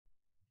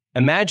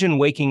Imagine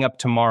waking up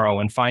tomorrow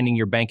and finding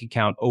your bank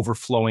account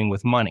overflowing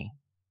with money.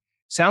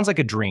 Sounds like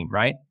a dream,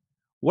 right?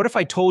 What if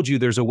I told you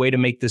there's a way to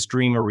make this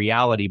dream a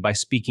reality by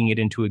speaking it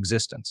into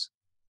existence?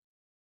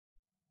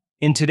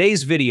 In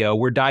today's video,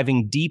 we're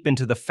diving deep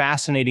into the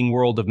fascinating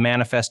world of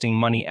manifesting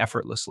money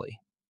effortlessly.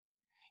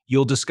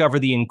 You'll discover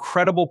the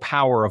incredible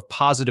power of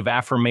positive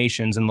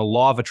affirmations and the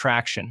law of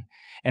attraction,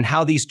 and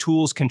how these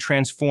tools can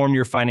transform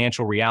your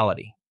financial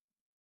reality.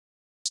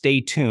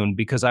 Stay tuned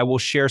because I will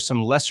share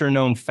some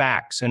lesser-known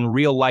facts and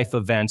real-life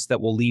events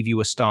that will leave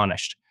you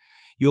astonished.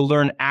 You'll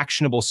learn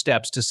actionable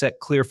steps to set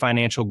clear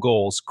financial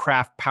goals,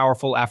 craft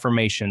powerful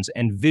affirmations,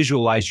 and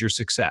visualize your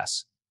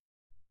success.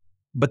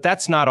 But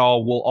that's not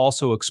all. We'll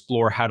also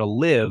explore how to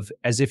live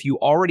as if you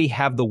already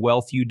have the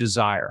wealth you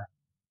desire,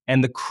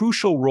 and the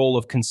crucial role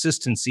of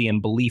consistency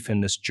and belief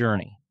in this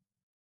journey.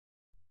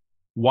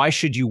 Why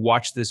should you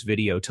watch this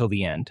video till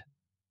the end?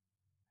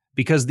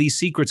 Because these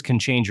secrets can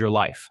change your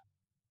life.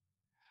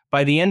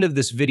 By the end of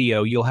this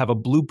video, you'll have a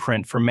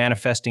blueprint for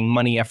manifesting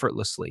money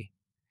effortlessly,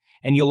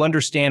 and you'll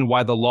understand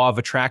why the law of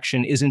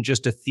attraction isn't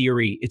just a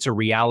theory, it's a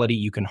reality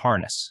you can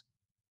harness.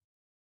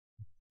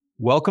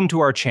 Welcome to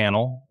our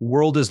channel,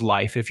 World is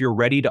Life. If you're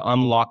ready to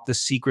unlock the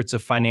secrets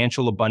of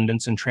financial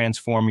abundance and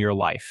transform your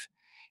life,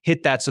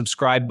 hit that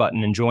subscribe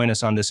button and join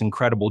us on this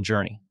incredible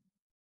journey.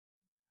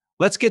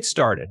 Let's get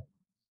started.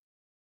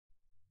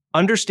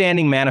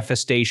 Understanding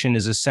manifestation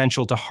is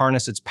essential to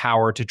harness its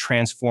power to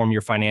transform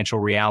your financial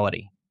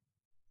reality.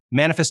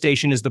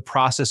 Manifestation is the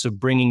process of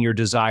bringing your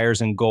desires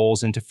and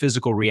goals into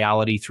physical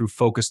reality through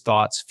focused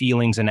thoughts,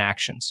 feelings, and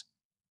actions.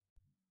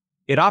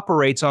 It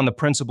operates on the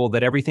principle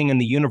that everything in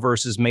the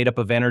universe is made up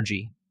of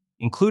energy,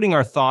 including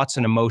our thoughts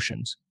and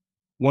emotions.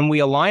 When we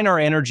align our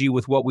energy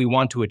with what we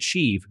want to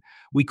achieve,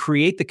 we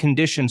create the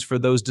conditions for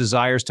those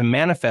desires to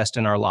manifest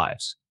in our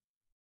lives.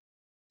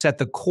 At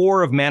the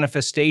core of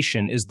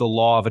manifestation is the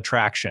law of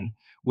attraction,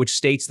 which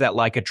states that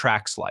like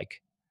attracts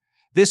like.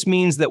 This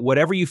means that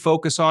whatever you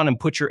focus on and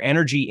put your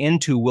energy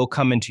into will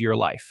come into your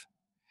life.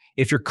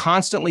 If you're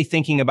constantly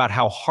thinking about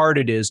how hard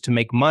it is to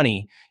make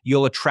money,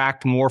 you'll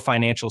attract more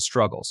financial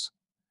struggles.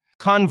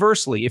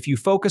 Conversely, if you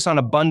focus on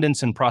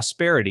abundance and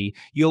prosperity,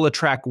 you'll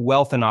attract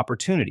wealth and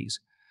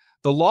opportunities.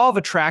 The law of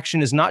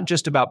attraction is not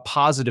just about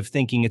positive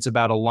thinking, it's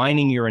about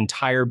aligning your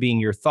entire being,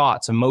 your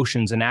thoughts,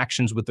 emotions, and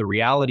actions with the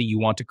reality you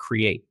want to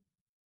create.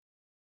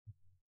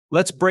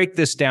 Let's break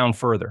this down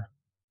further.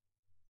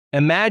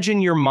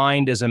 Imagine your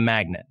mind as a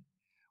magnet.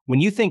 When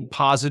you think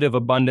positive,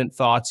 abundant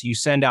thoughts, you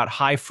send out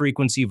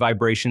high-frequency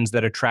vibrations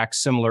that attract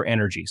similar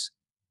energies.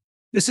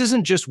 This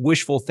isn't just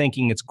wishful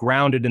thinking, it's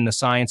grounded in the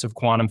science of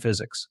quantum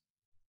physics.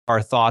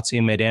 Our thoughts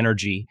emit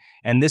energy,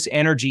 and this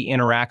energy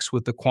interacts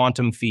with the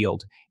quantum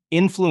field,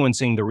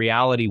 influencing the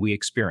reality we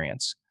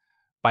experience.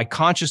 By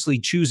consciously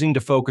choosing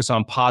to focus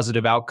on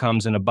positive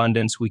outcomes and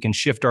abundance, we can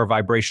shift our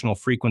vibrational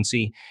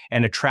frequency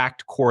and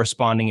attract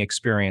corresponding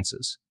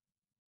experiences.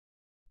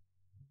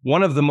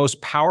 One of the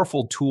most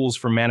powerful tools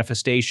for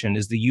manifestation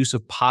is the use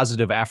of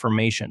positive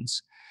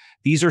affirmations.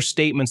 These are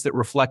statements that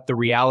reflect the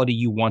reality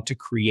you want to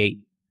create,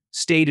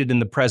 stated in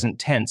the present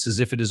tense as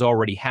if it is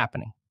already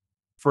happening.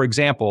 For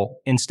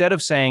example, instead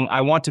of saying, "I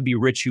want to be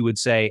rich," you would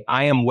say,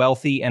 "I am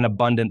wealthy and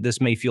abundant."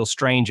 This may feel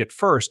strange at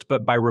first,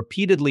 but by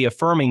repeatedly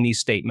affirming these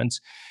statements,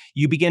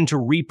 you begin to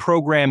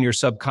reprogram your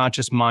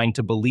subconscious mind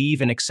to believe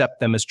and accept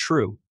them as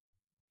true.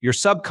 Your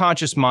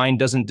subconscious mind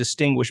doesn't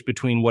distinguish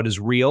between what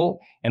is real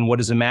and what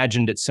is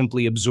imagined, it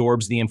simply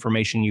absorbs the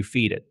information you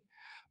feed it.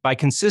 By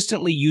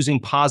consistently using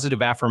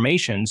positive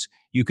affirmations,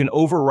 you can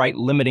overwrite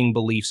limiting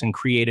beliefs and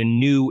create a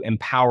new,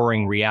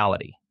 empowering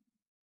reality.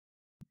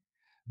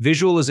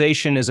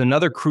 Visualization is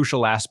another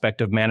crucial aspect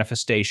of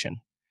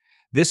manifestation.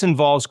 This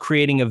involves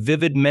creating a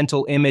vivid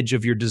mental image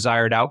of your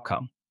desired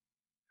outcome.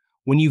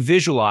 When you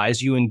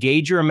visualize, you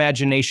engage your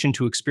imagination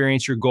to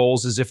experience your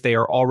goals as if they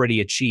are already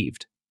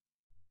achieved.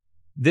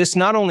 This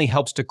not only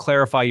helps to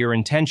clarify your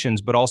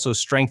intentions, but also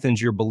strengthens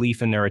your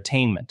belief in their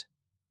attainment.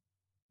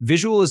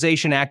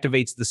 Visualization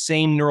activates the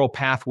same neural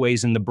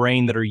pathways in the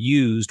brain that are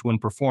used when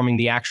performing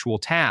the actual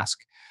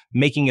task,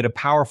 making it a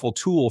powerful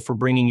tool for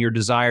bringing your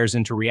desires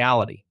into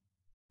reality.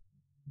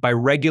 By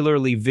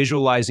regularly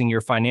visualizing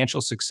your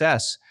financial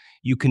success,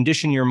 you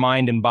condition your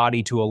mind and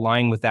body to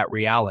align with that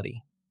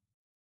reality.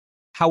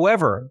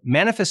 However,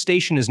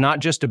 manifestation is not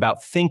just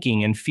about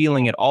thinking and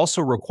feeling, it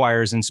also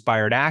requires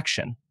inspired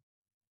action.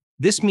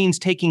 This means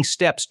taking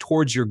steps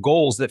towards your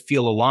goals that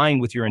feel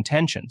aligned with your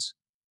intentions.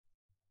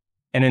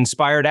 An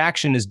inspired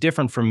action is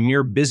different from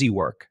mere busy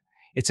work.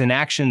 It's an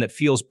action that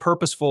feels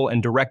purposeful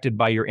and directed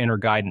by your inner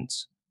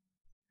guidance.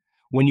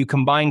 When you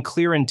combine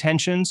clear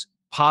intentions,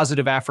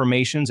 positive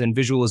affirmations, and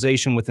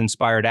visualization with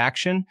inspired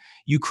action,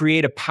 you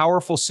create a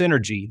powerful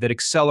synergy that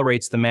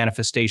accelerates the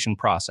manifestation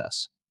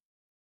process.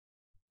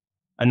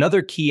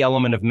 Another key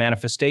element of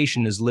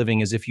manifestation is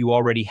living as if you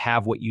already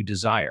have what you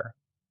desire.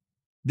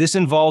 This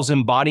involves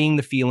embodying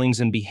the feelings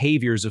and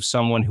behaviors of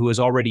someone who has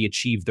already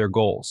achieved their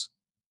goals.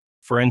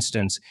 For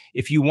instance,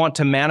 if you want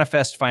to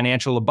manifest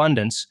financial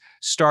abundance,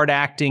 start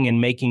acting and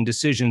making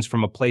decisions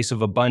from a place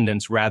of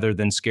abundance rather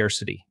than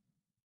scarcity.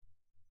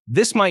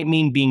 This might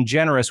mean being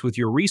generous with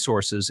your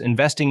resources,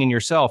 investing in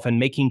yourself, and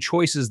making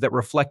choices that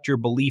reflect your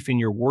belief in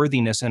your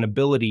worthiness and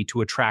ability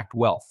to attract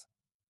wealth.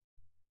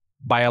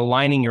 By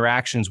aligning your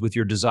actions with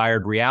your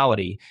desired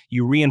reality,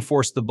 you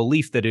reinforce the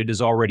belief that it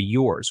is already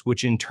yours,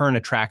 which in turn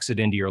attracts it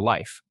into your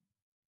life.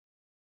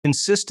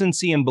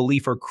 Consistency and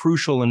belief are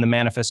crucial in the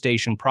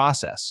manifestation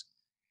process.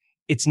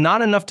 It's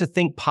not enough to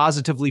think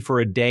positively for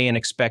a day and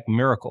expect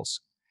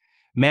miracles.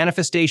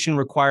 Manifestation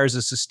requires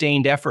a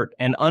sustained effort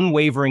and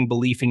unwavering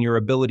belief in your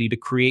ability to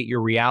create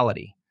your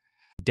reality.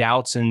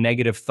 Doubts and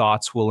negative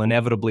thoughts will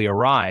inevitably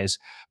arise,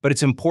 but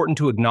it's important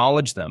to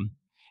acknowledge them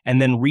and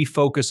then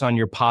refocus on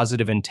your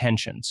positive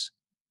intentions.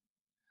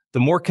 The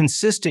more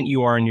consistent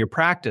you are in your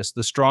practice,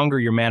 the stronger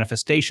your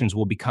manifestations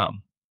will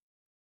become.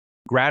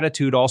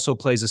 Gratitude also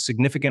plays a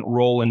significant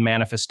role in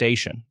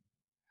manifestation.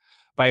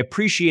 By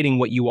appreciating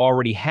what you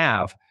already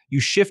have, you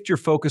shift your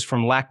focus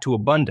from lack to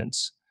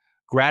abundance.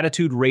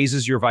 Gratitude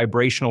raises your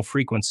vibrational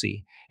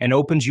frequency and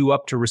opens you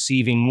up to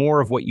receiving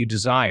more of what you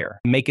desire.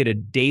 Make it a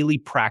daily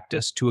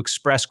practice to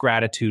express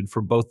gratitude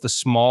for both the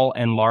small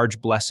and large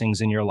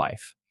blessings in your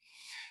life.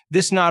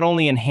 This not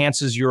only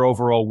enhances your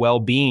overall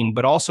well-being,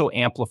 but also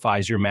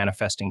amplifies your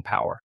manifesting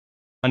power.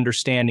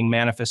 Understanding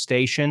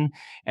manifestation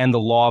and the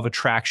law of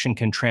attraction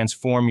can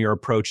transform your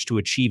approach to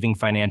achieving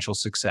financial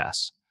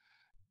success.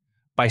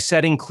 By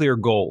setting clear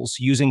goals,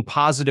 using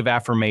positive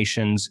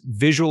affirmations,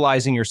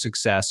 visualizing your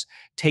success,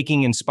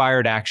 taking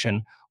inspired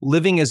action,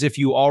 living as if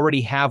you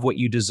already have what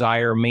you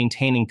desire,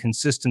 maintaining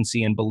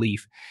consistency and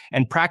belief,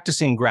 and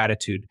practicing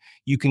gratitude,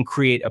 you can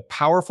create a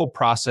powerful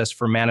process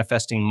for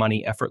manifesting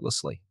money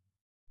effortlessly.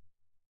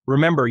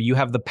 Remember, you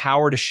have the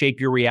power to shape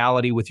your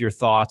reality with your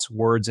thoughts,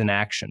 words, and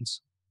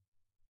actions.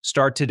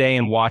 Start today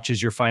and watch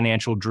as your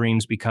financial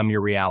dreams become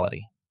your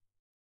reality.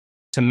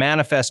 To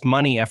manifest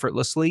money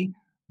effortlessly,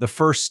 the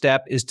first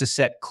step is to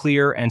set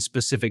clear and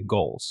specific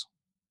goals.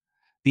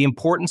 The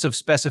importance of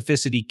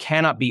specificity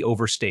cannot be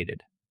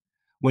overstated.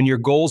 When your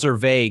goals are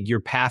vague, your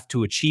path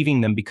to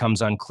achieving them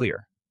becomes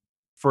unclear.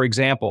 For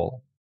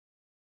example,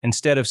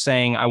 instead of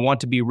saying, "I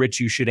want to be rich,"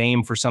 you should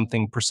aim for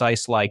something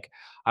precise like,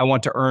 "I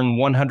want to earn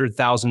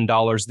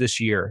 $100,000 this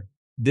year."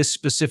 This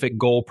specific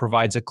goal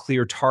provides a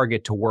clear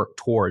target to work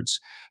towards,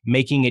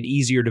 making it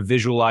easier to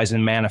visualize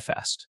and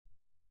manifest.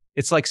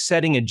 It's like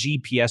setting a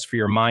GPS for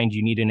your mind.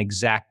 You need an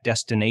exact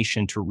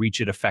destination to reach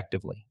it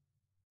effectively.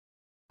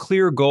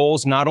 Clear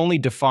goals not only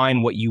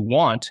define what you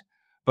want,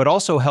 but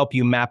also help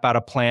you map out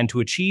a plan to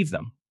achieve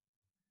them.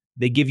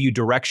 They give you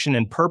direction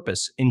and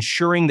purpose,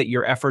 ensuring that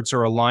your efforts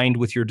are aligned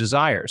with your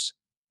desires.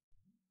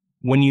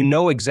 When you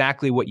know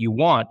exactly what you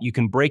want, you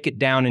can break it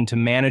down into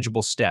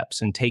manageable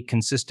steps and take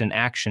consistent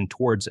action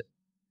towards it.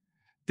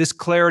 This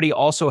clarity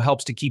also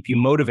helps to keep you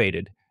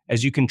motivated,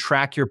 as you can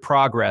track your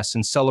progress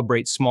and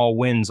celebrate small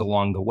wins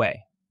along the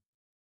way.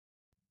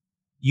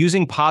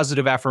 Using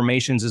positive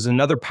affirmations is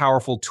another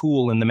powerful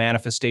tool in the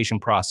manifestation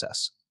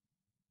process.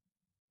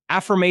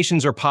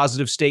 Affirmations are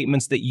positive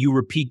statements that you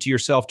repeat to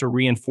yourself to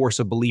reinforce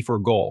a belief or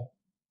goal.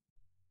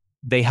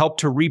 They help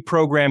to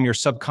reprogram your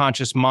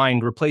subconscious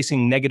mind,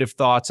 replacing negative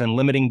thoughts and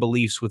limiting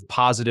beliefs with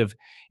positive,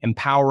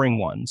 empowering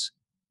ones.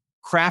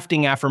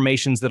 Crafting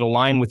affirmations that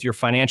align with your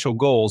financial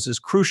goals is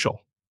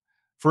crucial.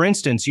 For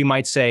instance, you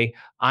might say,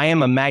 "I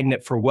am a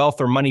magnet for wealth,"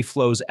 or "Money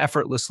flows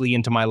effortlessly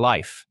into my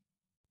life."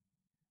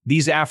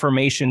 These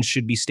affirmations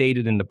should be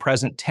stated in the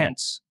present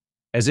tense,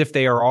 as if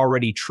they are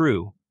already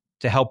true,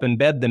 to help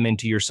embed them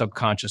into your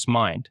subconscious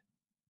mind.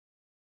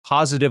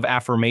 Positive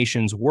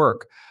affirmations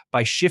work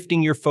by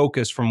shifting your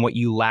focus from what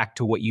you lack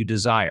to what you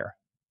desire.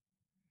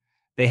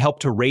 They help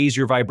to raise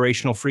your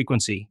vibrational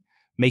frequency,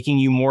 making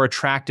you more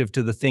attractive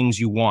to the things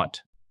you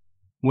want.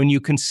 When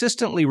you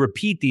consistently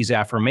repeat these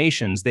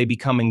affirmations, they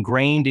become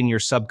ingrained in your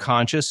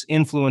subconscious,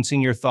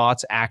 influencing your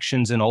thoughts,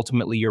 actions, and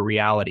ultimately your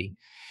reality.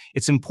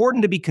 It's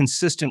important to be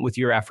consistent with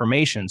your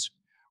affirmations,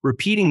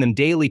 repeating them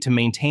daily to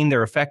maintain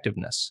their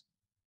effectiveness.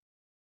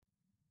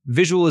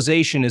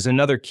 Visualization is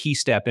another key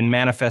step in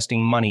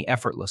manifesting money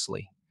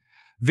effortlessly.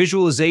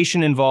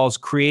 Visualization involves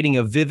creating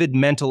a vivid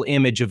mental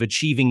image of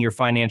achieving your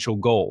financial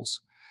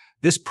goals.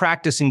 This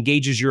practice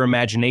engages your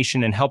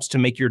imagination and helps to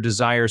make your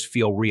desires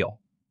feel real.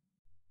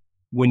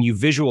 When you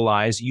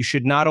visualize, you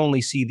should not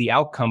only see the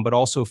outcome, but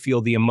also feel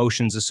the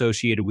emotions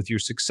associated with your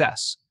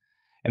success.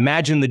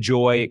 Imagine the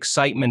joy,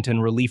 excitement,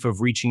 and relief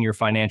of reaching your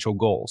financial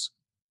goals.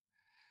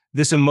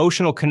 This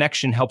emotional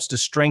connection helps to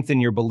strengthen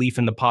your belief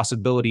in the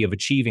possibility of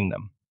achieving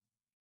them.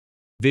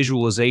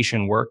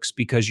 Visualization works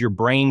because your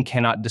brain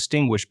cannot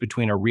distinguish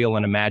between a real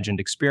and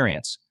imagined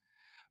experience.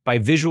 By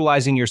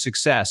visualizing your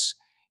success,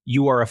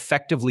 you are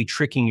effectively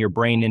tricking your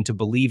brain into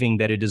believing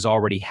that it is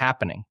already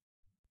happening.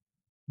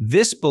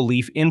 This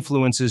belief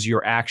influences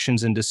your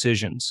actions and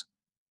decisions,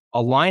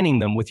 aligning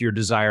them with your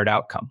desired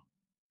outcome.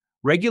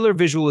 Regular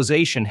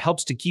visualization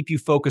helps to keep you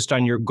focused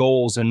on your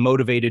goals and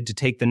motivated to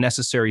take the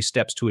necessary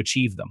steps to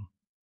achieve them.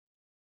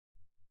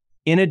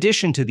 In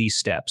addition to these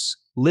steps,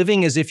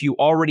 living as if you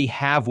already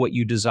have what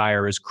you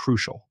desire is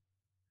crucial.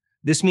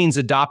 This means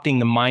adopting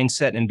the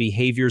mindset and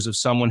behaviors of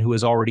someone who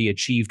has already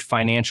achieved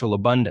financial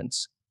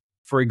abundance.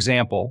 For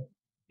example,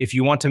 if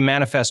you want to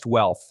manifest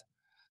wealth,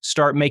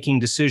 start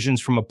making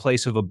decisions from a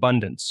place of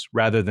abundance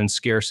rather than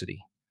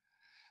scarcity.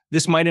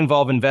 This might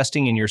involve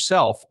investing in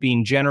yourself,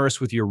 being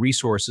generous with your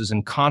resources,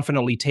 and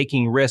confidently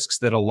taking risks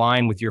that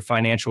align with your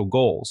financial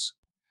goals.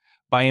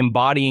 By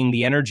embodying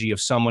the energy of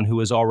someone who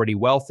is already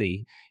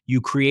wealthy, you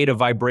create a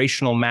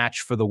vibrational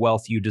match for the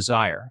wealth you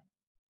desire.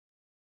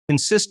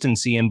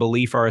 Consistency and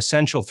belief are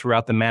essential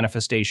throughout the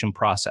manifestation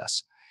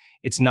process.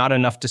 It's not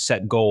enough to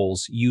set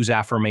goals, use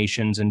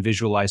affirmations, and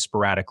visualize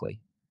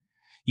sporadically.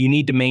 You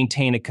need to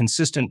maintain a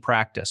consistent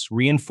practice,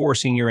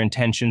 reinforcing your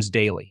intentions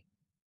daily.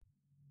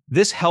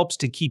 This helps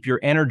to keep your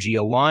energy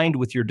aligned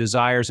with your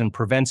desires and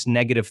prevents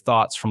negative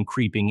thoughts from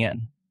creeping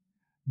in.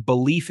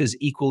 Belief is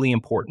equally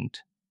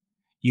important.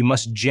 You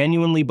must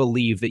genuinely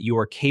believe that you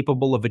are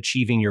capable of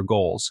achieving your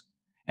goals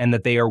and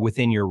that they are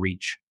within your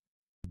reach.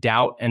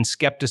 Doubt and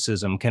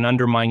skepticism can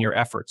undermine your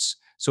efforts,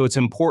 so it's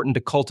important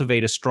to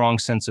cultivate a strong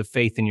sense of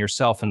faith in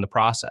yourself in the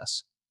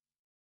process.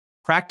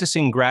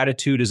 Practicing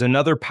gratitude is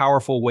another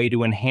powerful way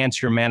to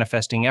enhance your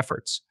manifesting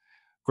efforts.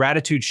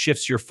 Gratitude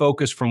shifts your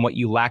focus from what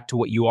you lack to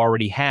what you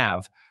already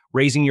have,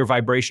 raising your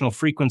vibrational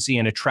frequency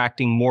and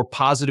attracting more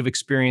positive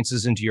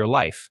experiences into your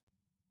life.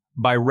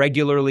 By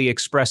regularly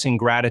expressing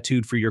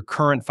gratitude for your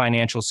current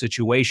financial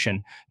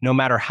situation, no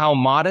matter how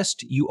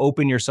modest, you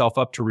open yourself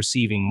up to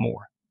receiving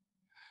more.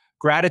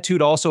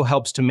 Gratitude also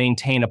helps to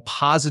maintain a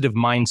positive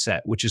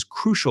mindset, which is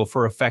crucial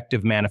for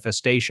effective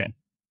manifestation.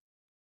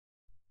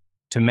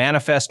 To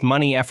manifest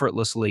money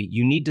effortlessly,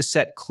 you need to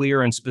set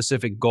clear and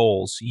specific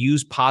goals,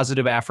 use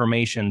positive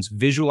affirmations,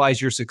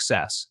 visualize your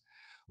success,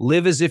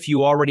 live as if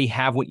you already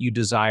have what you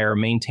desire,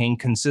 maintain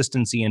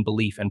consistency and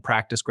belief, and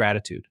practice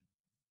gratitude.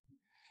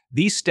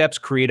 These steps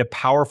create a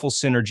powerful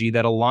synergy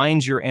that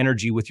aligns your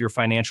energy with your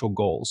financial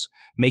goals,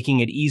 making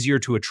it easier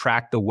to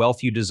attract the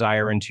wealth you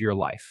desire into your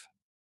life.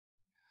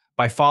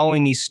 By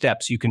following these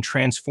steps, you can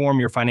transform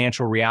your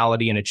financial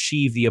reality and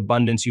achieve the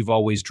abundance you've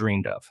always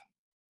dreamed of.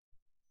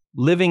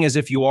 Living as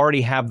if you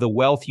already have the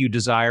wealth you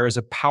desire is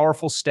a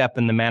powerful step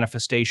in the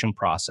manifestation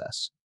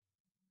process.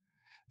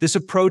 This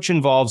approach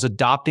involves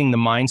adopting the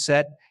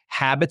mindset,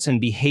 habits,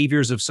 and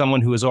behaviors of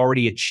someone who has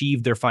already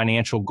achieved their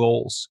financial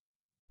goals.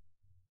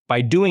 By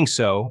doing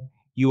so,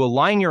 you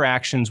align your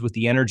actions with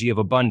the energy of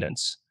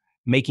abundance,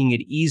 making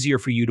it easier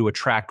for you to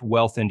attract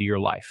wealth into your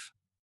life.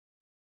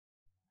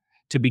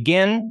 To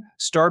begin,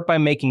 start by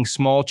making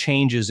small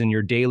changes in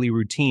your daily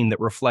routine that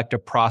reflect a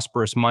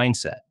prosperous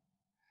mindset.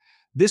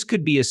 This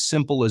could be as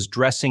simple as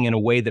dressing in a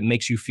way that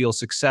makes you feel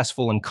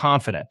successful and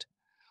confident.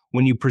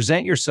 When you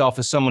present yourself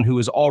as someone who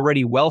is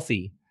already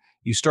wealthy,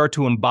 you start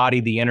to embody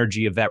the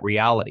energy of that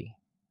reality.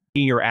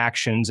 Your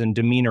actions and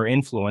demeanor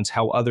influence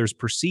how others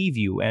perceive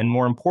you and,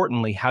 more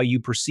importantly, how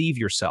you perceive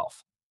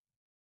yourself.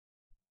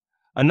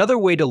 Another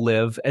way to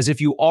live as if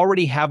you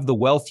already have the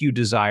wealth you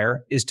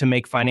desire is to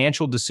make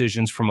financial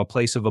decisions from a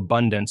place of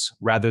abundance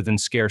rather than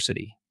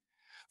scarcity.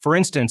 For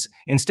instance,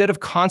 instead of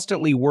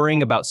constantly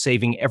worrying about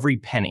saving every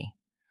penny,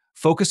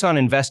 focus on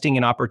investing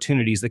in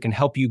opportunities that can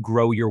help you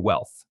grow your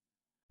wealth.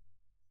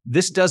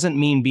 This doesn't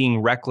mean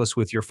being reckless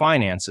with your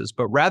finances,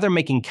 but rather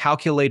making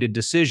calculated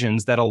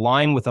decisions that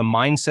align with a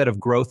mindset of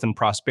growth and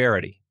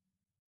prosperity.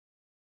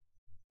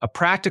 A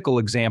practical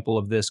example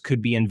of this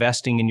could be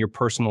investing in your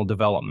personal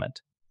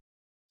development.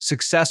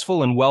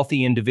 Successful and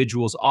wealthy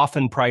individuals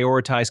often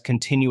prioritize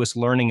continuous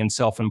learning and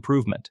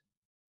self-improvement.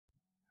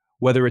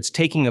 Whether it's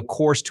taking a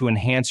course to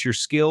enhance your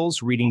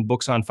skills, reading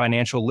books on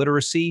financial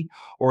literacy,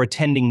 or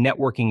attending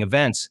networking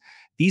events,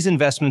 these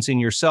investments in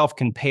yourself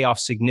can pay off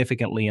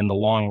significantly in the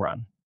long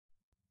run.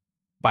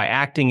 By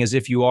acting as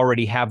if you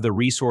already have the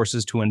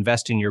resources to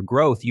invest in your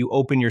growth, you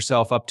open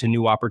yourself up to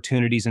new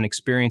opportunities and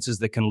experiences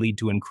that can lead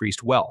to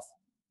increased wealth.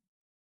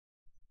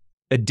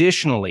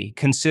 Additionally,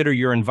 consider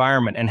your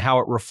environment and how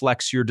it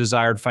reflects your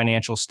desired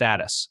financial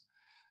status.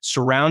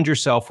 Surround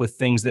yourself with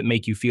things that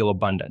make you feel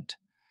abundant.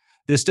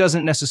 This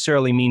doesn't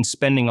necessarily mean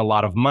spending a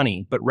lot of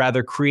money, but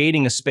rather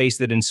creating a space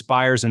that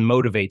inspires and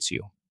motivates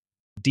you.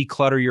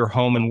 Declutter your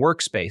home and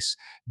workspace,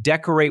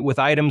 decorate with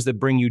items that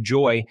bring you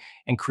joy,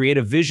 and create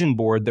a vision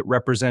board that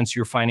represents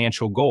your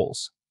financial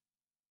goals.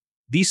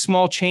 These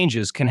small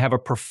changes can have a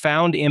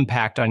profound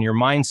impact on your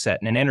mindset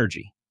and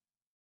energy.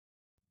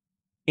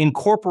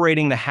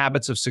 Incorporating the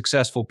habits of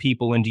successful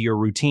people into your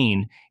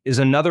routine is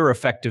another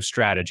effective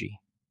strategy.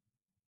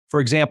 For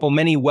example,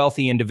 many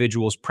wealthy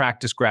individuals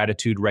practice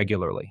gratitude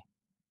regularly.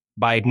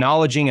 By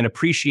acknowledging and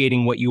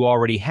appreciating what you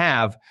already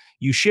have,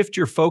 you shift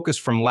your focus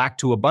from lack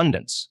to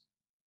abundance.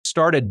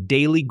 Start a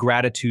daily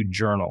gratitude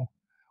journal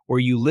where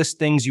you list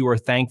things you are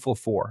thankful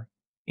for,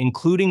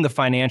 including the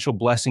financial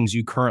blessings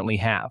you currently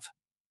have.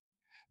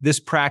 This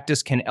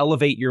practice can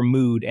elevate your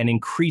mood and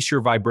increase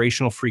your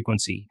vibrational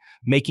frequency,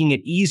 making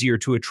it easier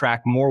to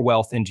attract more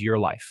wealth into your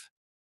life.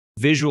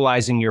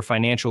 Visualizing your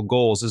financial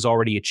goals as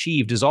already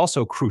achieved is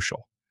also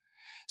crucial.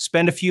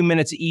 Spend a few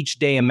minutes each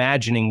day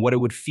imagining what it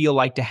would feel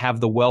like to have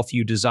the wealth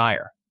you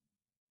desire.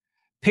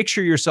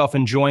 Picture yourself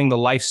enjoying the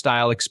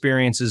lifestyle,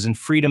 experiences, and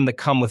freedom that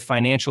come with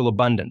financial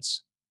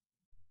abundance.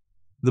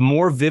 The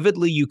more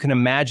vividly you can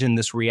imagine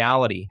this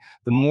reality,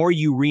 the more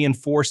you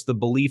reinforce the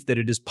belief that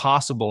it is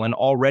possible and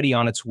already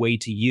on its way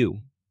to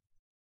you.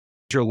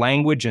 Your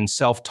language and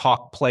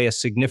self-talk play a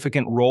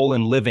significant role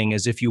in living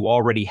as if you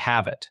already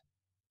have it.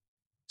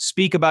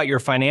 Speak about your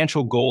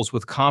financial goals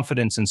with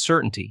confidence and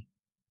certainty.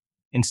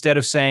 Instead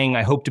of saying,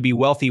 I hope to be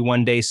wealthy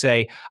one day,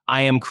 say,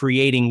 I am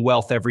creating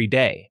wealth every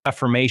day.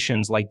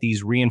 Affirmations like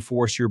these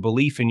reinforce your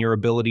belief in your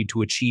ability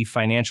to achieve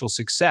financial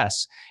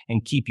success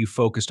and keep you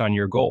focused on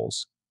your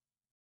goals.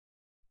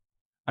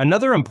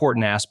 Another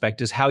important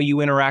aspect is how you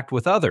interact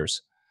with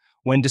others.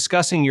 When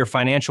discussing your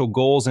financial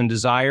goals and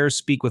desires,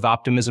 speak with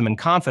optimism and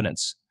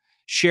confidence.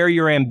 Share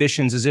your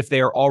ambitions as if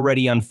they are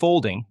already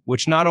unfolding,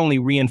 which not only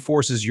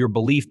reinforces your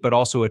belief but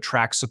also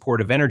attracts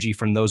supportive energy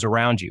from those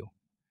around you.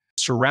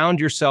 Surround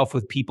yourself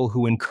with people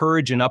who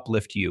encourage and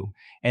uplift you,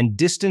 and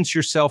distance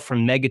yourself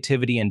from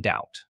negativity and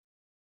doubt.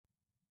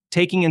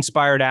 Taking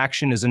inspired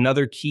action is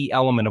another key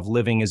element of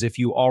living as if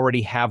you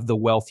already have the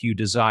wealth you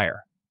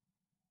desire.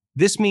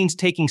 This means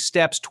taking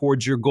steps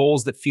towards your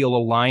goals that feel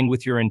aligned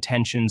with your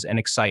intentions and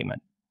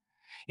excitement.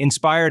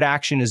 Inspired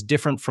action is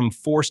different from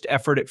forced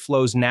effort. It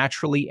flows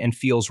naturally and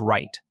feels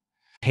right.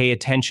 Pay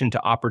attention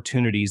to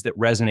opportunities that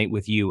resonate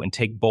with you and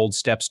take bold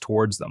steps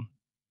towards them,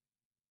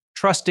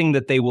 trusting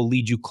that they will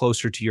lead you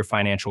closer to your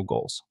financial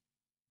goals.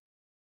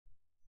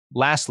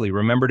 Lastly,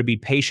 remember to be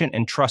patient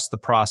and trust the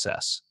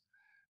process.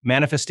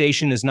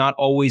 Manifestation is not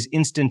always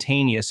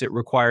instantaneous. It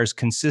requires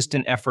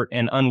consistent effort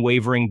and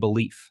unwavering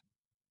belief.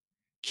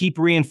 Keep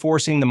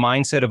reinforcing the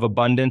mindset of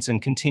abundance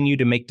and continue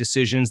to make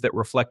decisions that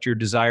reflect your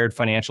desired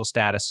financial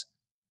status.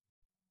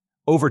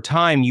 Over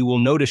time, you will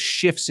notice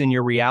shifts in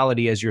your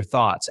reality as your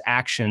thoughts,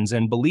 actions,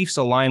 and beliefs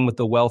align with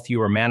the wealth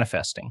you are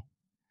manifesting.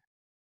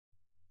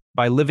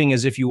 By living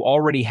as if you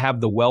already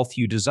have the wealth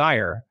you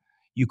desire,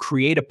 you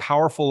create a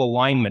powerful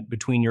alignment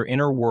between your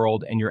inner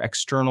world and your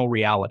external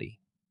reality.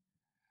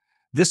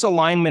 This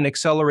alignment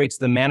accelerates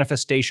the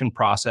manifestation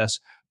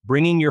process,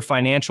 bringing your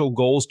financial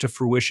goals to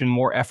fruition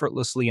more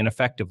effortlessly and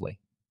effectively.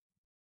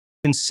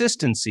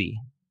 Consistency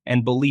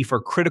and belief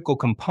are critical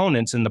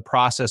components in the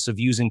process of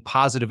using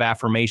positive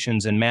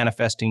affirmations and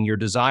manifesting your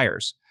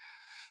desires.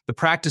 The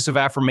practice of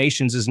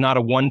affirmations is not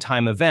a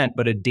one-time event,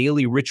 but a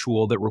daily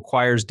ritual that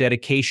requires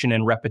dedication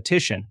and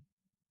repetition.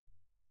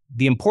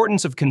 The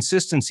importance of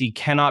consistency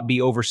cannot be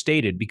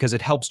overstated because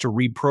it helps to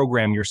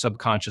reprogram your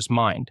subconscious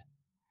mind.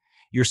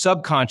 Your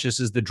subconscious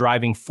is the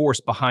driving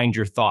force behind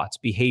your thoughts,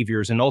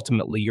 behaviors, and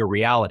ultimately your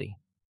reality.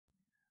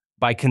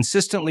 By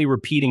consistently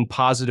repeating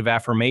positive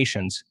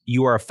affirmations,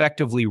 you are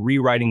effectively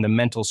rewriting the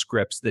mental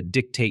scripts that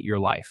dictate your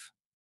life.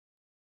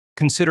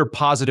 Consider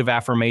positive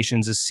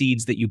affirmations as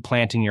seeds that you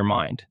plant in your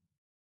mind.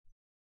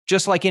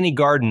 Just like any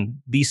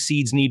garden, these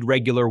seeds need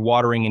regular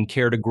watering and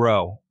care to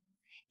grow.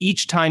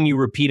 Each time you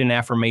repeat an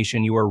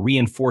affirmation, you are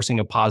reinforcing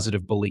a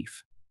positive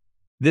belief.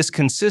 This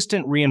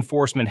consistent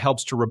reinforcement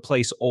helps to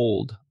replace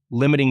old,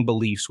 limiting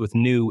beliefs with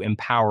new,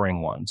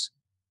 empowering ones.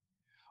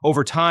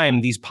 Over time,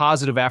 these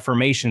positive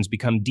affirmations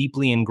become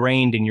deeply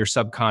ingrained in your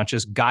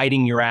subconscious,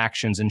 guiding your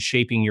actions and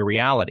shaping your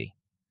reality.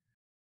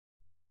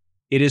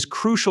 It is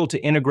crucial to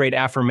integrate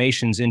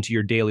affirmations into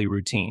your daily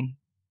routine.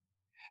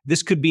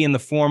 This could be in the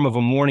form of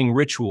a morning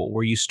ritual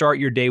where you start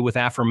your day with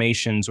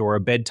affirmations, or a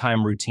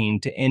bedtime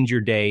routine to end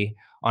your day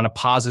on a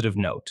positive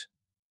note.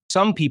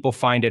 Some people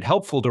find it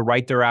helpful to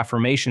write their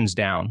affirmations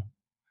down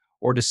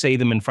or to say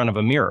them in front of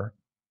a mirror.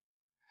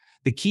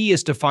 The key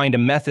is to find a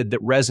method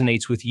that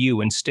resonates with you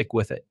and stick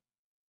with it.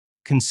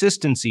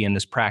 Consistency in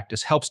this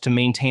practice helps to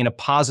maintain a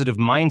positive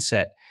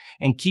mindset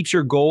and keeps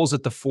your goals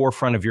at the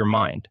forefront of your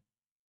mind.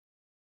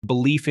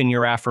 Belief in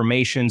your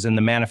affirmations and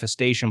the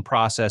manifestation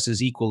process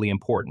is equally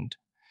important.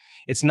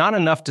 It's not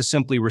enough to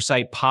simply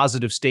recite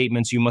positive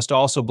statements. You must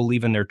also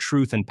believe in their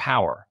truth and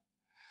power.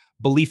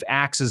 Belief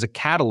acts as a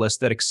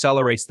catalyst that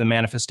accelerates the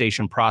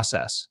manifestation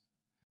process.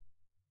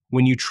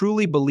 When you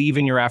truly believe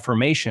in your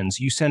affirmations,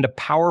 you send a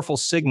powerful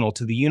signal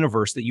to the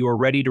universe that you are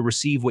ready to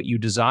receive what you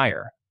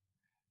desire.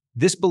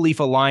 This belief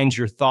aligns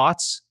your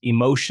thoughts,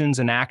 emotions,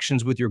 and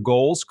actions with your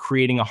goals,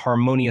 creating a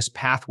harmonious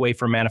pathway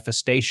for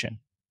manifestation.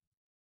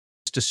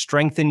 To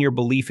strengthen your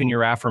belief in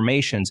your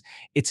affirmations,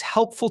 it's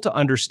helpful to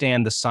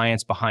understand the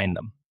science behind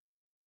them.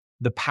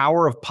 The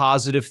power of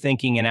positive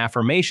thinking and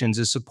affirmations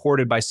is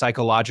supported by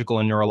psychological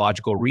and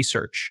neurological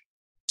research.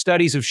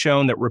 Studies have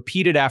shown that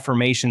repeated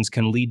affirmations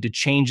can lead to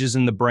changes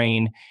in the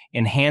brain,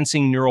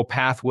 enhancing neural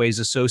pathways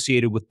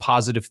associated with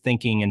positive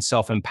thinking and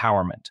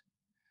self-empowerment.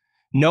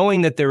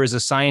 Knowing that there is a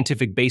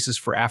scientific basis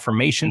for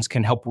affirmations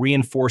can help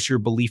reinforce your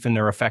belief in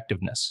their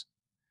effectiveness.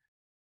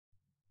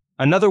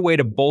 Another way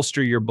to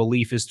bolster your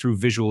belief is through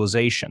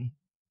visualization.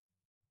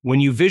 When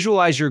you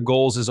visualize your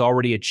goals as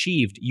already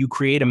achieved, you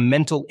create a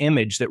mental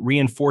image that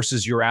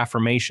reinforces your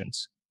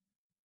affirmations.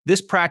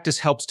 This practice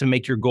helps to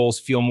make your goals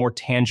feel more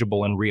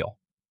tangible and real.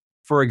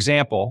 For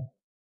example,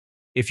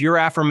 if your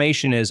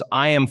affirmation is,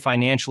 I am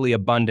financially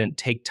abundant,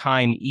 take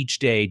time each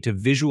day to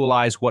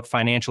visualize what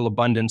financial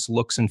abundance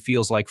looks and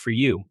feels like for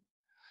you.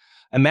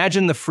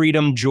 Imagine the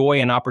freedom,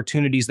 joy, and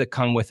opportunities that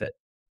come with it.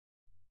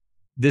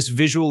 This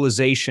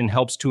visualization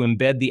helps to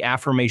embed the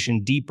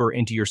affirmation deeper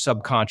into your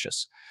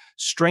subconscious,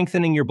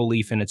 strengthening your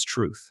belief in its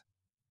truth.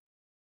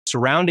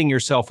 Surrounding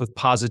yourself with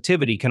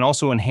positivity can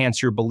also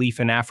enhance your belief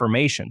in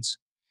affirmations.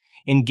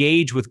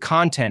 Engage with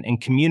content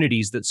and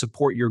communities that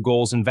support your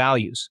goals and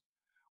values.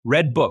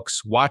 Read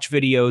books, watch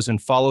videos,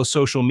 and follow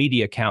social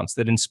media accounts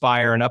that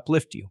inspire and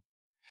uplift you.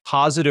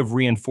 Positive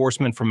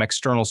reinforcement from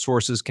external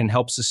sources can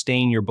help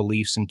sustain your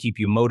beliefs and keep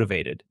you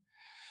motivated.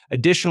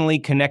 Additionally,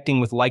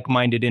 connecting with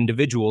like-minded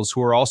individuals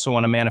who are also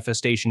on a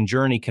manifestation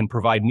journey can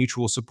provide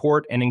mutual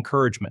support and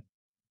encouragement.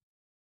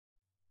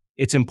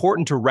 It's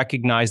important to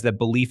recognize that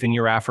belief in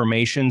your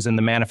affirmations and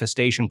the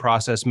manifestation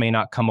process may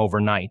not come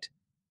overnight.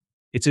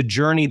 It's a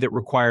journey that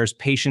requires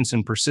patience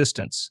and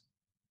persistence.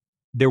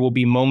 There will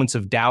be moments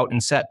of doubt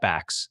and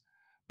setbacks,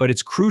 but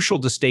it's crucial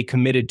to stay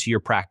committed to your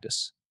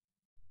practice.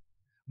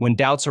 When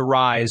doubts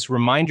arise,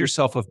 remind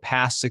yourself of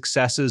past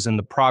successes and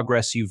the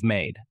progress you've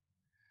made.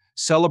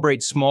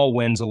 Celebrate small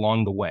wins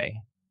along the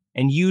way,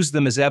 and use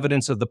them as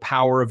evidence of the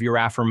power of your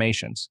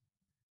affirmations.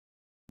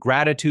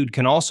 Gratitude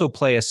can also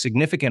play a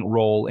significant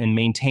role in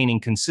maintaining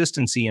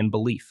consistency and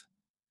belief.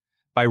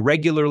 By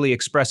regularly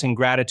expressing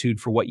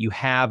gratitude for what you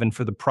have and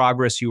for the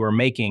progress you are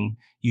making,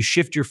 you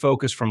shift your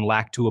focus from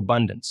lack to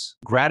abundance.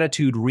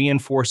 Gratitude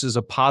reinforces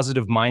a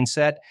positive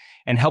mindset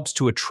and helps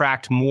to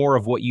attract more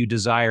of what you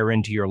desire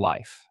into your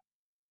life.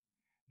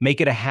 Make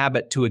it a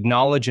habit to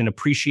acknowledge and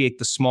appreciate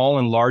the small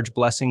and large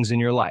blessings in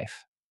your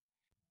life.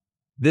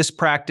 This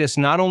practice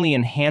not only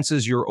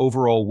enhances your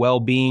overall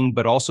well-being,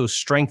 but also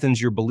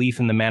strengthens your belief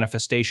in the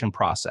manifestation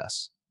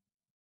process.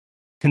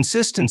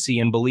 Consistency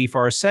and belief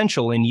are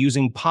essential in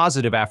using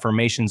positive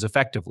affirmations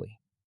effectively.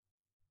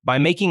 By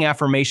making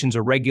affirmations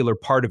a regular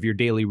part of your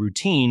daily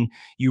routine,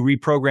 you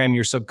reprogram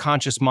your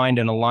subconscious mind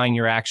and align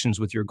your actions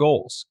with your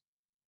goals.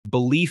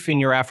 Belief in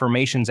your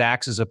affirmations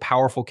acts as a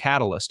powerful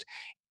catalyst,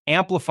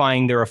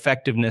 amplifying their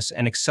effectiveness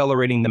and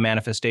accelerating the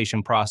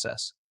manifestation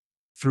process.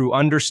 Through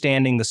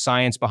understanding the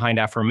science behind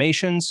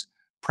affirmations,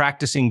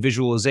 practicing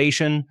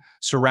visualization,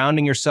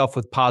 surrounding yourself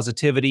with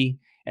positivity,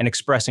 and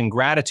expressing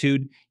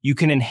gratitude, you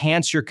can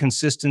enhance your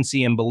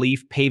consistency and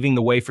belief, paving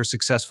the way for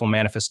successful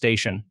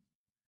manifestation.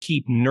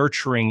 Keep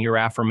nurturing your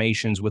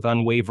affirmations with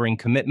unwavering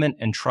commitment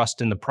and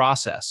trust in the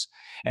process,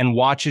 and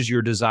watch as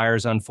your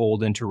desires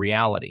unfold into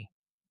reality.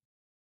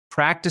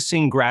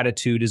 Practicing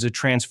gratitude is a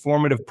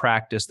transformative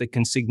practice that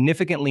can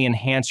significantly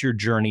enhance your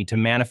journey to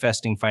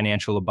manifesting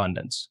financial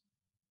abundance.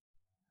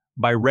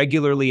 By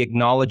regularly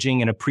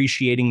acknowledging and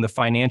appreciating the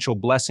financial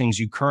blessings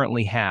you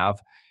currently have,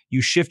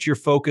 you shift your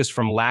focus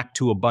from lack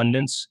to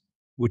abundance,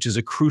 which is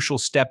a crucial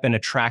step in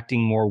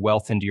attracting more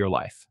wealth into your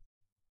life.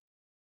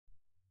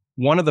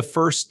 One of the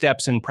first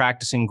steps in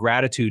practicing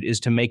gratitude is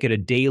to make it a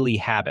daily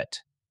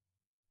habit.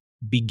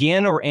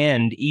 Begin or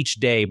end each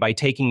day by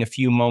taking a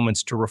few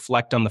moments to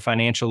reflect on the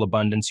financial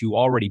abundance you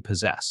already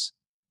possess.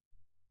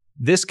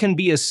 This can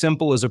be as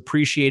simple as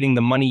appreciating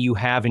the money you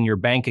have in your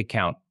bank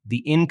account, the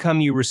income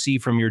you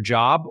receive from your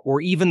job,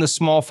 or even the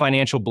small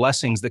financial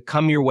blessings that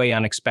come your way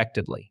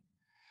unexpectedly.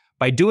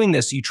 By doing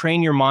this, you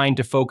train your mind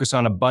to focus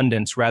on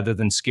abundance rather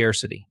than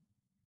scarcity.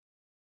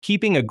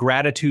 Keeping a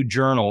gratitude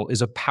journal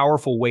is a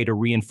powerful way to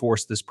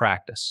reinforce this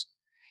practice.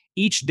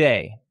 Each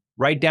day,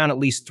 write down at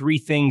least 3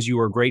 things you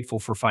are grateful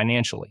for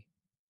financially.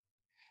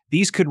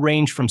 These could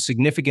range from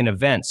significant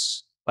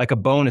events, like a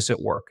bonus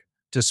at work,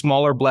 to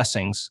smaller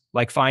blessings,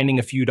 like finding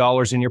a few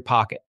dollars in your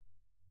pocket.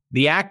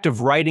 The act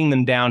of writing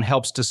them down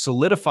helps to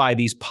solidify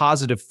these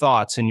positive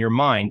thoughts in your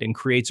mind and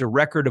creates a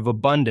record of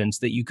abundance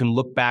that you can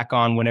look back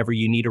on whenever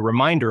you need a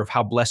reminder of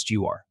how blessed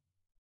you are.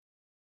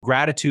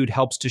 Gratitude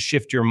helps to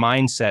shift your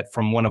mindset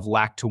from one of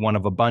lack to one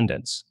of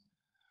abundance.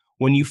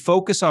 When you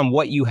focus on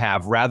what you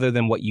have rather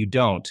than what you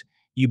don't,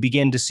 you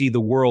begin to see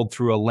the world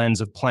through a lens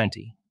of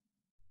plenty.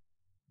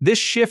 This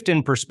shift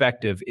in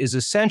perspective is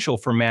essential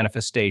for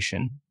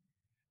manifestation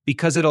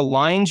because it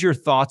aligns your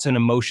thoughts and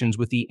emotions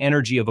with the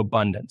energy of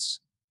abundance.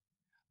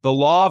 The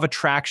law of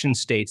attraction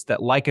states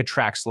that like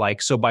attracts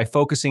like, so by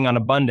focusing on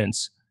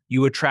abundance,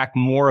 you attract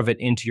more of it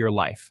into your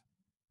life.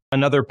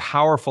 Another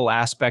powerful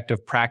aspect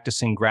of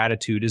practicing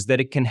gratitude is that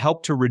it can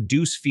help to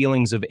reduce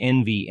feelings of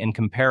envy and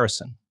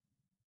comparison.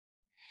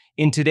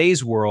 In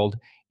today's world,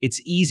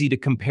 it's easy to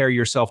compare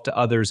yourself to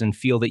others and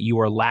feel that you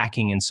are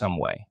lacking in some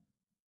way.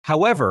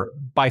 However,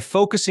 by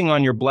focusing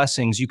on your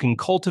blessings, you can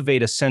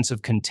cultivate a sense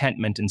of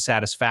contentment and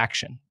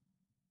satisfaction.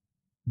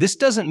 This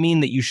doesn't mean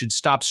that you should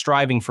stop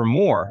striving for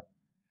more,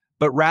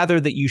 but rather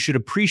that you should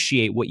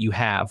appreciate what you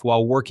have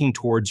while working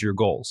towards your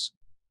goals.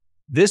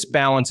 This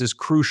balance is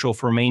crucial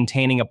for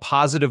maintaining a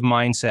positive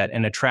mindset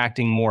and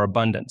attracting more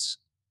abundance.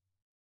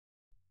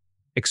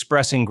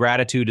 Expressing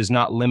gratitude is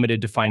not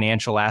limited to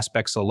financial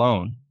aspects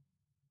alone.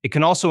 It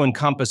can also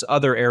encompass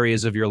other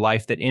areas of your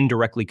life that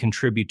indirectly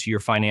contribute to your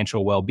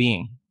financial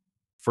well-being.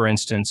 For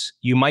instance,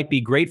 you might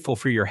be grateful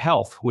for your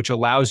health, which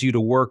allows you to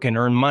work and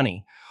earn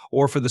money,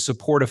 or for the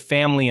support of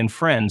family and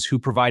friends who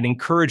provide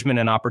encouragement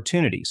and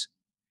opportunities.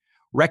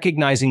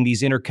 Recognizing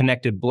these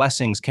interconnected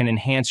blessings can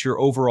enhance your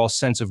overall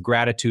sense of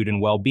gratitude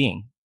and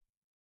well-being.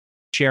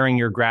 Sharing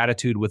your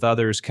gratitude with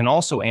others can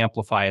also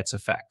amplify its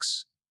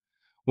effects.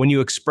 When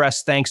you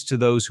express thanks to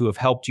those who have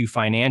helped you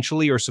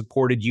financially or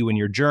supported you in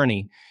your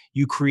journey,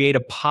 you create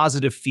a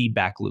positive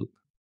feedback loop.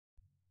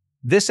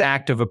 This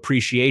act of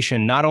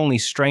appreciation not only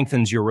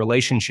strengthens your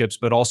relationships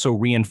but also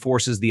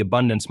reinforces the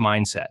abundance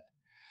mindset.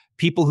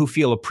 People who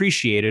feel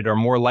appreciated are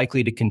more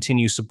likely to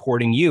continue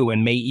supporting you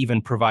and may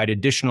even provide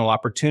additional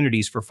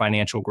opportunities for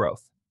financial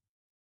growth.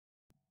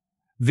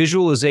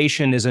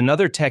 Visualization is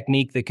another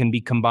technique that can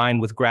be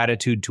combined with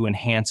gratitude to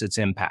enhance its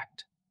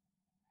impact.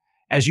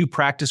 As you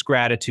practice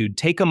gratitude,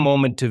 take a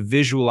moment to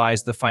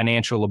visualize the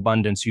financial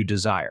abundance you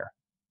desire.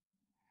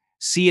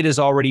 See it as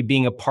already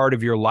being a part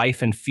of your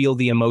life and feel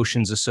the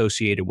emotions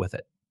associated with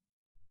it.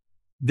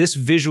 This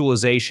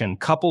visualization,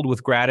 coupled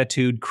with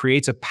gratitude,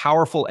 creates a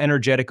powerful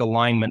energetic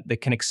alignment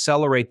that can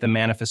accelerate the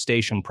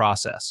manifestation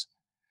process.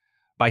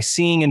 By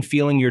seeing and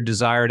feeling your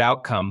desired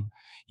outcome,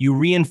 you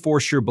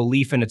reinforce your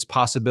belief in its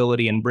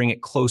possibility and bring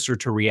it closer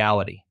to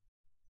reality.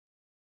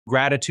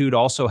 Gratitude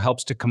also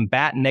helps to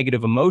combat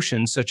negative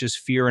emotions such as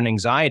fear and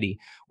anxiety,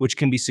 which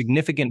can be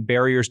significant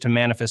barriers to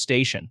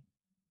manifestation.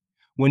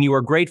 When you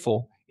are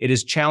grateful, it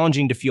is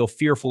challenging to feel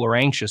fearful or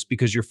anxious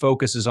because your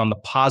focus is on the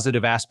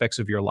positive aspects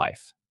of your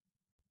life.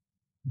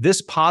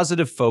 This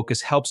positive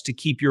focus helps to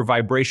keep your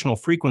vibrational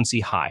frequency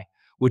high,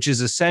 which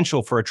is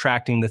essential for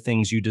attracting the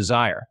things you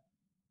desire.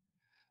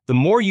 The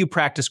more you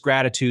practice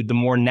gratitude, the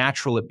more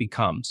natural it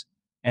becomes,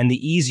 and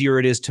the easier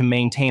it is to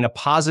maintain a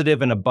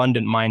positive and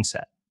abundant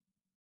mindset.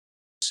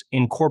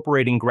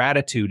 Incorporating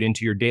gratitude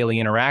into your daily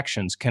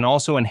interactions can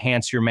also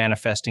enhance your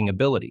manifesting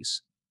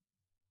abilities.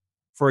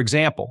 For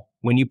example,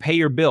 when you pay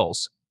your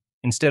bills,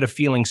 instead of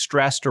feeling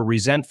stressed or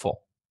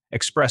resentful,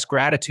 express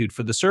gratitude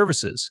for the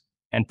services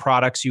and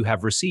products you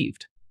have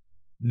received.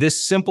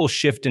 This simple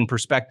shift in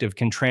perspective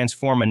can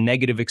transform a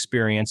negative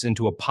experience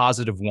into a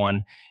positive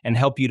one and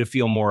help you to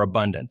feel more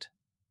abundant.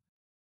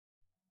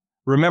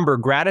 Remember,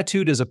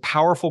 gratitude is a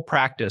powerful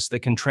practice that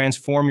can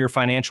transform your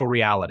financial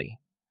reality.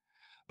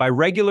 By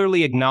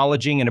regularly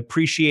acknowledging and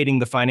appreciating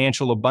the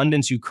financial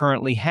abundance you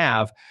currently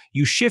have,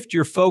 you shift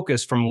your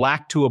focus from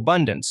lack to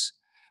abundance,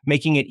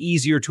 making it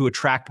easier to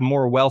attract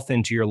more wealth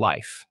into your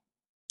life.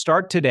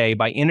 Start today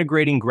by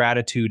integrating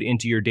gratitude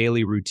into your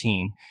daily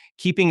routine,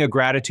 keeping a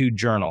gratitude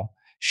journal,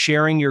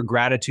 sharing your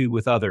gratitude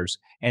with others,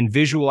 and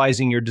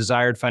visualizing your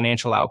desired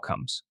financial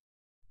outcomes.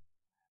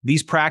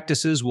 These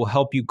practices will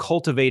help you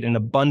cultivate an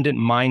abundant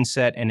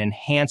mindset and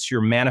enhance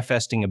your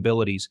manifesting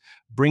abilities,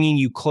 bringing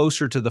you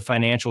closer to the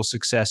financial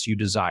success you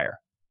desire.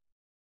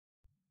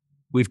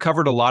 We've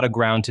covered a lot of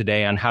ground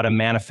today on how to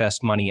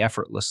manifest money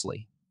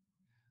effortlessly.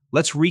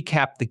 Let's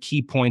recap the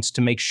key points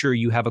to make sure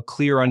you have a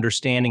clear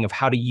understanding of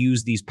how to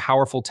use these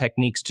powerful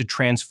techniques to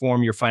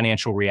transform your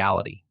financial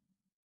reality.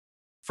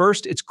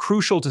 First, it's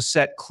crucial to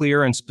set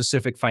clear and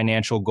specific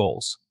financial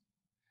goals.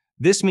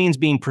 This means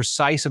being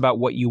precise about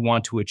what you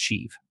want to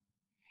achieve.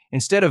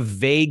 Instead of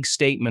vague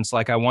statements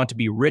like "I want to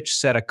be rich,"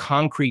 set a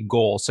concrete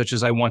goal such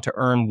as "I want to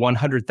earn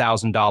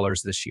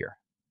 $100,000 this year."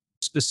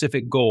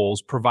 Specific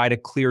goals provide a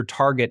clear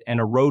target and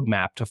a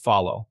roadmap to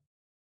follow,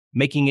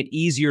 making it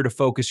easier to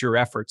focus your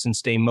efforts and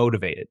stay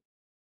motivated.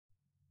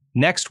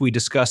 Next, we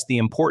discuss the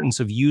importance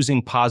of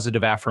using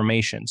positive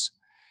affirmations.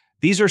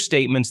 These are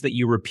statements that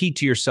you repeat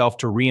to yourself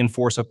to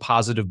reinforce a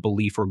positive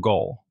belief or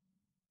goal.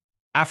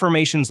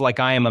 Affirmations like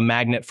 "I am a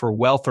magnet for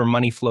wealth" or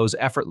 "money flows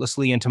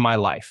effortlessly into my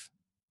life"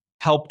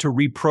 help to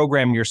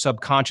reprogram your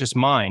subconscious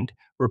mind,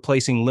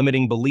 replacing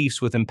limiting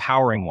beliefs with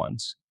empowering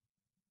ones.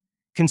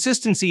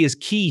 Consistency is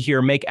key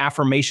here. Make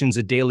affirmations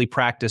a daily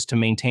practice to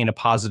maintain a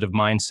positive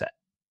mindset.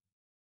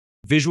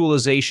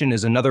 Visualization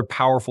is another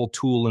powerful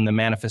tool in the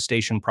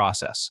manifestation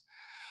process.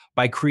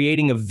 By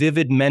creating a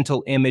vivid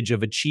mental image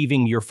of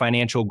achieving your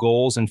financial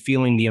goals and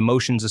feeling the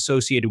emotions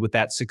associated with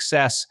that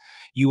success,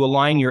 you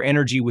align your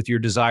energy with your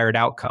desired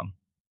outcome.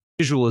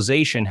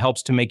 Visualization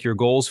helps to make your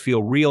goals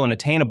feel real and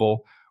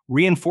attainable,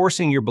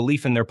 reinforcing your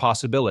belief in their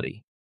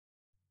possibility.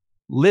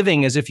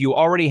 Living as if you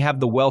already have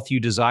the wealth you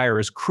desire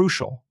is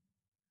crucial.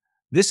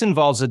 This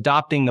involves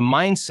adopting the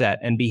mindset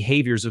and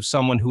behaviors of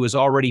someone who is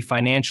already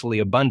financially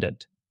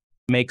abundant.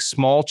 Make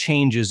small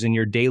changes in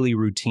your daily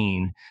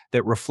routine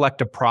that reflect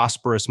a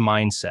prosperous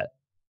mindset,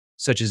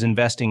 such as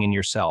investing in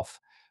yourself,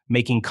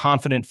 making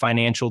confident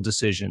financial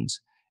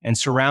decisions, and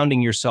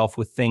surrounding yourself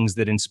with things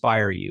that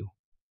inspire you.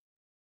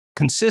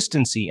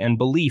 Consistency and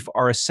belief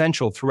are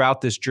essential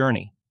throughout this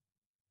journey.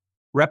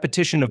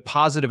 Repetition of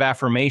positive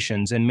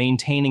affirmations and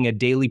maintaining a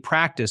daily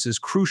practice is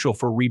crucial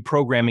for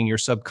reprogramming your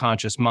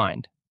subconscious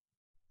mind.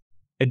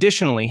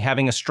 Additionally,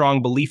 having a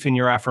strong belief in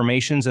your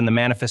affirmations and the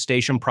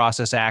manifestation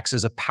process acts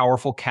as a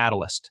powerful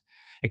catalyst,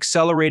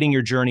 accelerating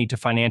your journey to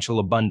financial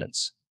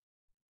abundance.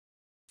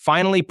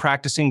 Finally,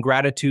 practicing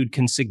gratitude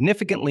can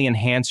significantly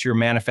enhance your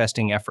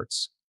manifesting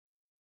efforts.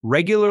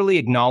 Regularly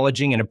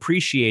acknowledging and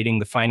appreciating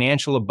the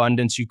financial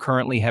abundance you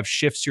currently have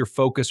shifts your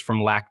focus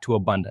from lack to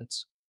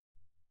abundance.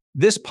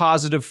 This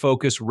positive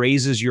focus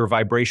raises your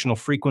vibrational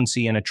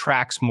frequency and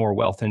attracts more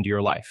wealth into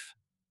your life.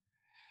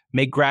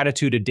 Make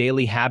gratitude a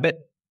daily habit.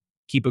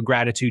 Keep a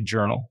gratitude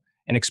journal,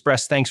 and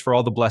express thanks for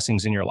all the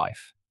blessings in your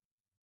life.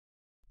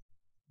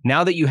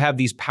 Now that you have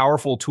these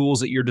powerful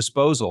tools at your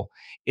disposal,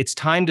 it's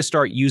time to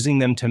start using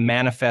them to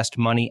manifest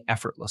money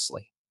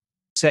effortlessly.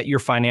 Set your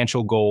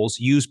financial goals,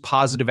 use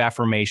positive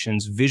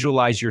affirmations,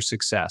 visualize your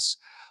success,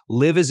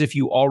 live as if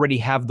you already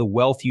have the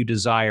wealth you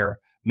desire,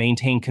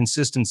 maintain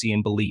consistency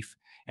and belief,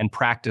 and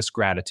practice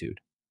gratitude.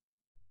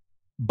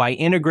 By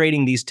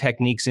integrating these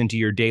techniques into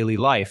your daily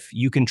life,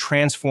 you can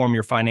transform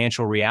your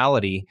financial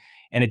reality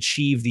and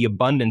achieve the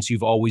abundance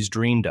you've always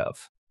dreamed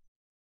of.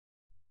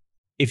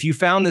 If you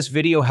found this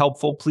video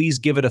helpful, please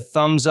give it a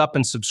thumbs up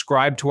and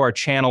subscribe to our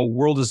channel,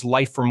 World is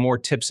Life, for more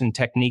tips and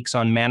techniques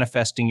on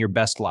manifesting your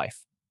best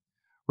life.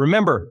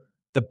 Remember,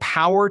 the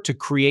power to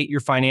create your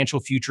financial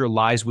future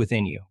lies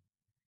within you.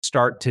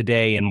 Start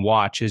today and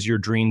watch as your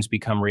dreams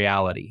become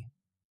reality.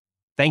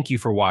 Thank you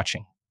for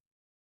watching.